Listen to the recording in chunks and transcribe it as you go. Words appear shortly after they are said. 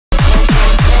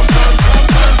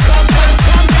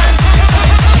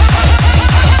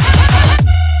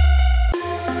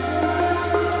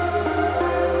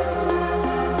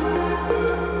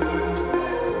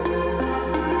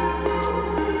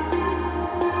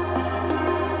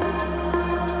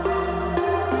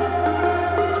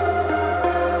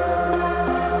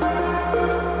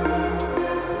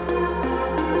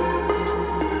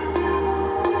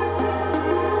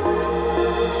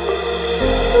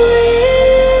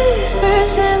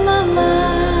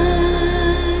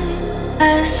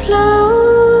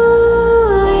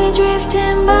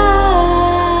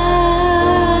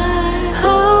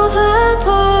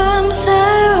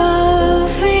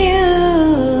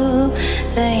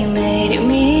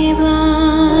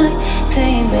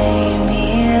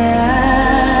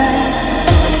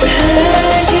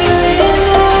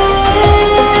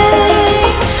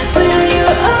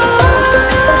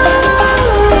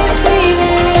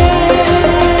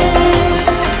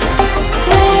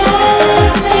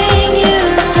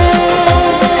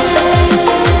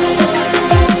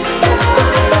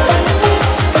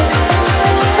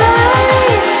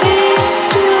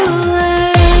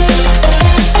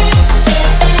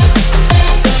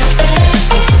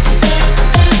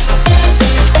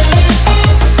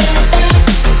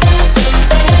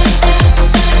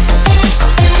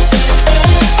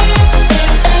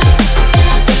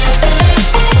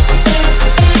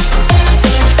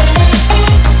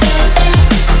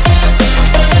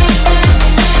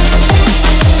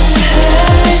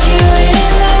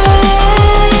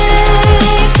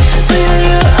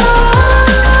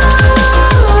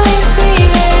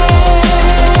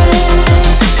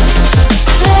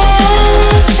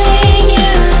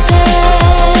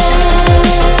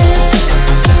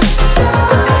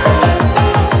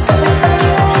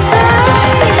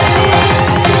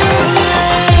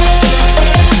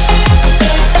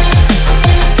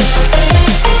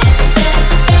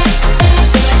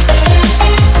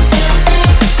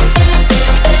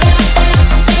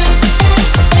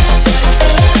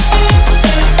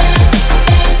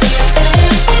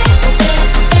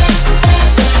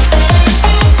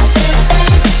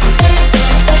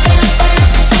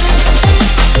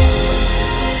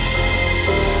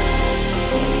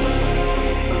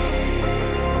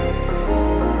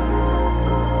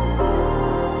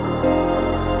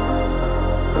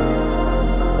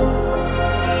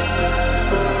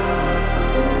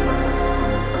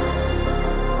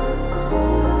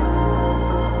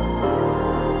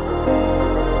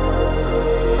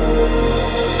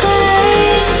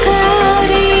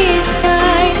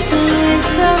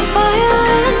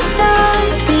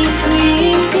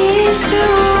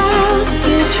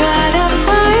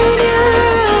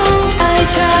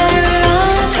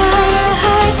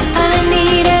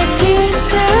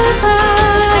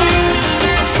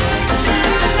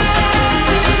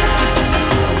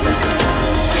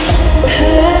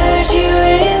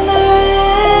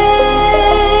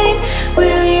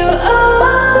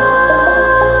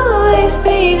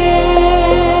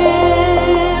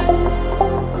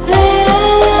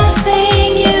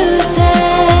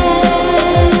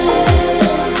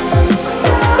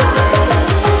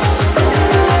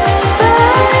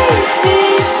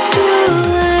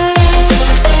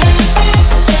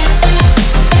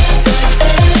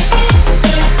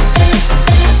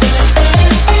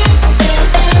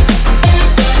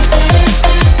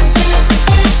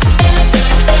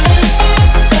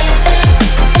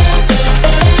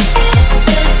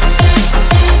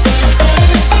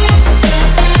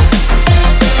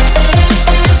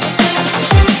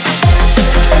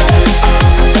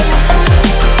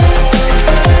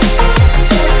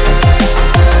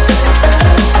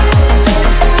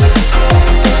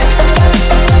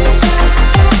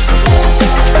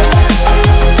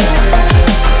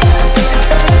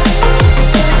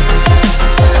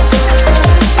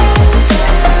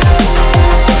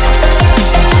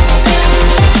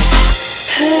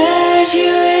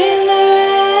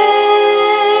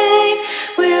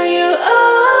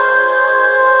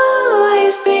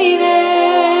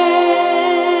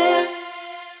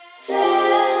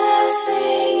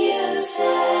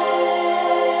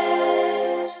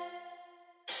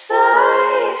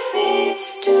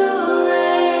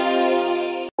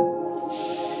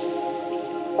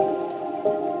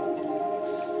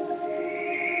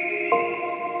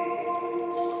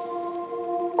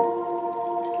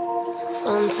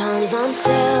'Cause I'm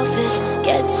selfish,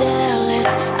 get jealous,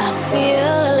 I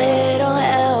feel a little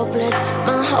helpless.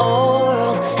 My whole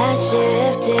world has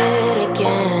shifted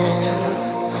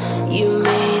again. You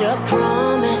made a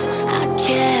promise, I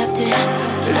kept it.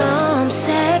 Now I'm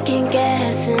second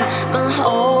guessing. My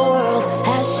whole world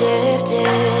has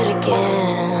shifted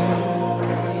again.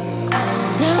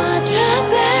 Now I drive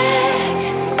back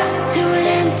to an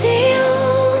empty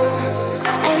home,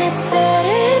 and it's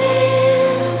setting in.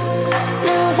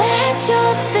 Now that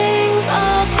your things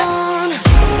are gone,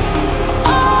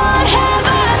 what have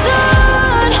I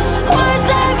done? Was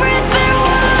everything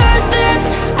worth this?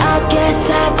 I guess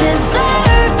I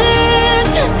deserve this.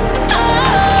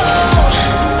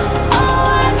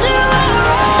 Why do I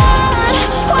run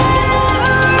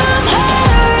whenever I'm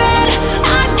hurting?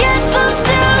 I guess I'm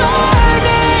still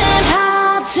learning how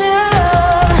to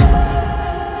love.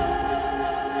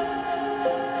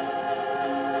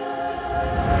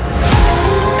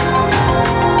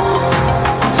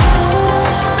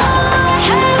 What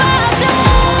have I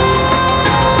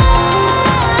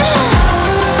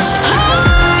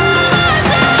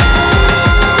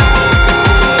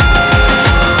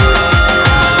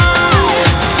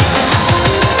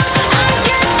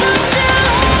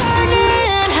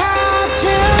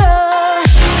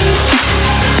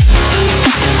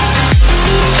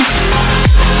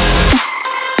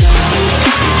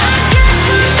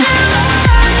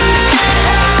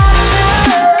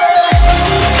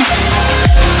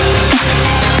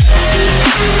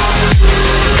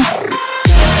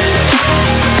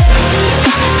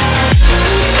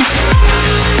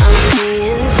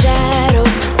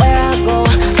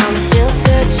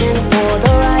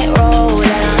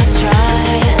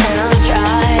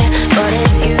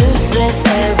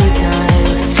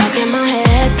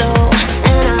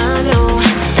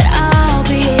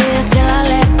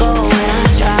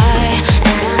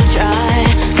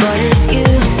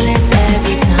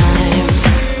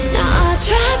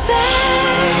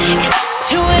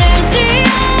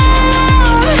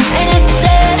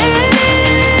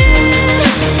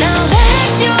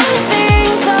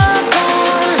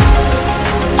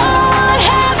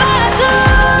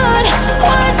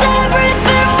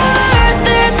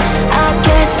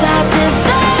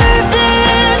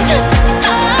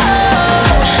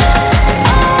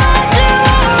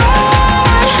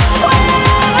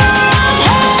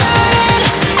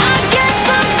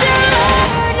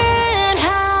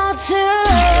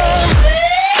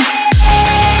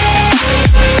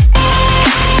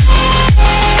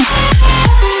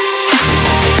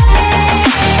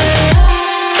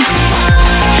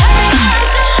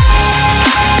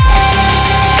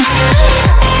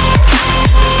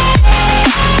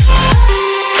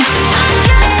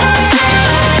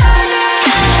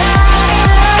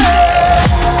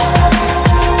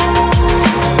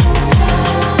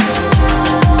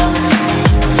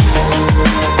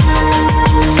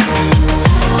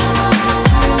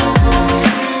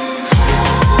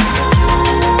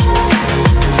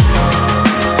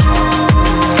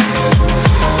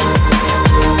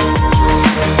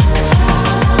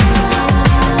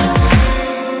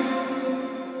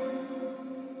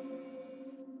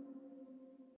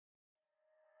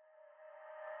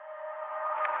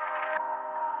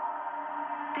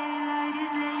Daylight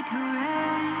is laid to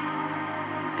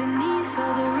rest beneath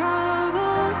all the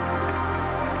rubble,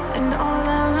 and all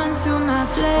that runs through my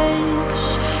flesh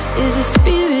is a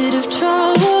spirit of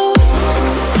trouble.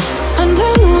 Under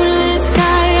moonlit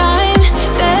sky, I'm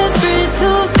desperate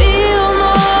to feel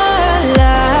more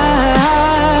alive,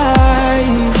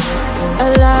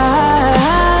 alive.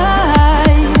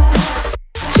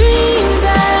 Dreams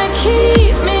that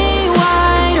keep me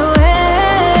wide awake,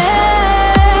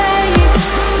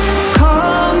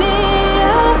 call me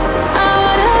up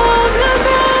out of the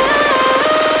bed.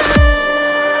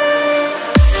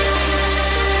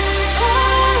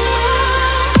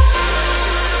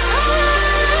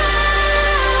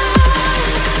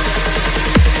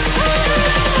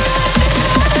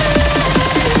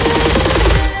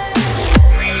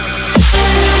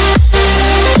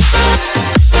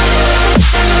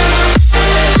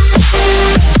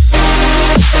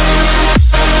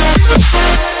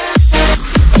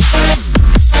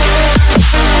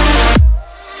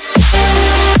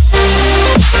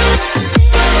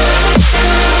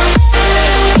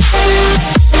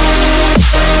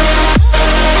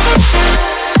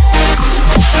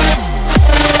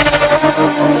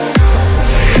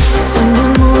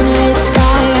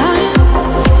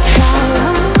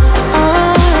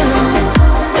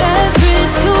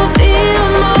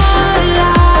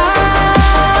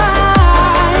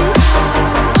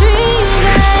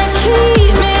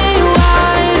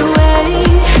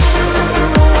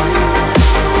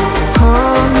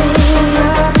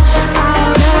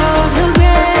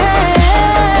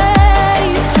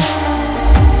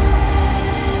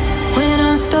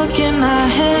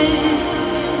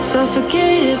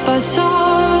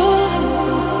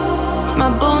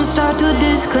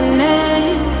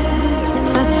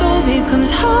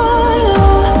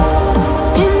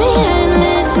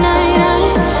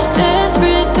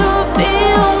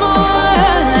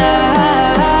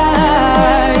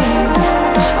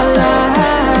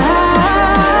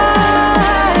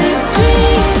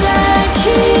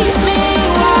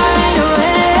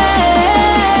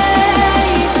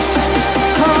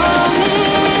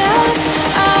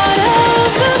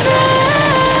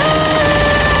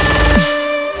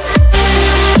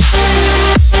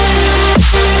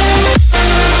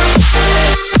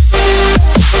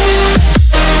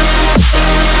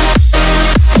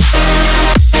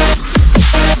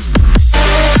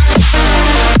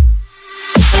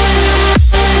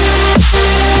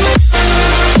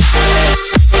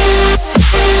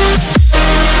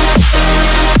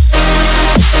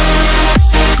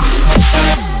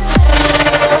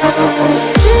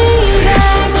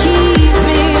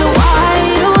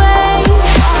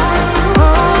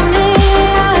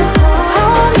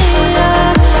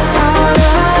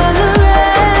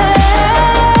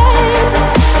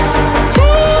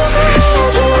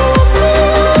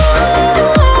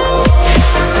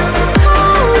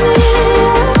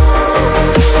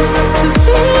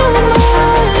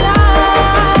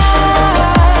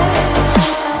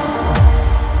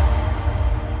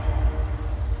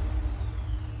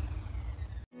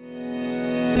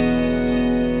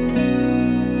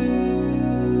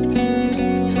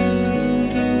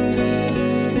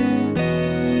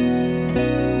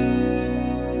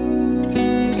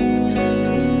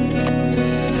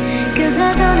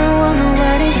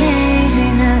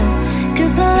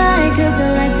 cause I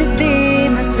like to be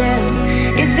myself.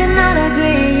 If you're not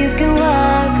agree, you can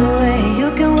walk away. You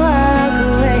can walk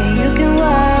away, you can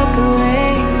walk away.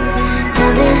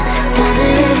 Something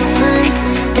in my mind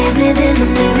makes me think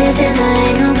that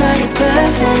ain't nobody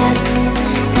perfect.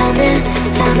 Something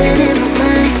in my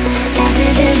mind makes me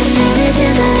think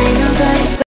that ain't nobody perfect.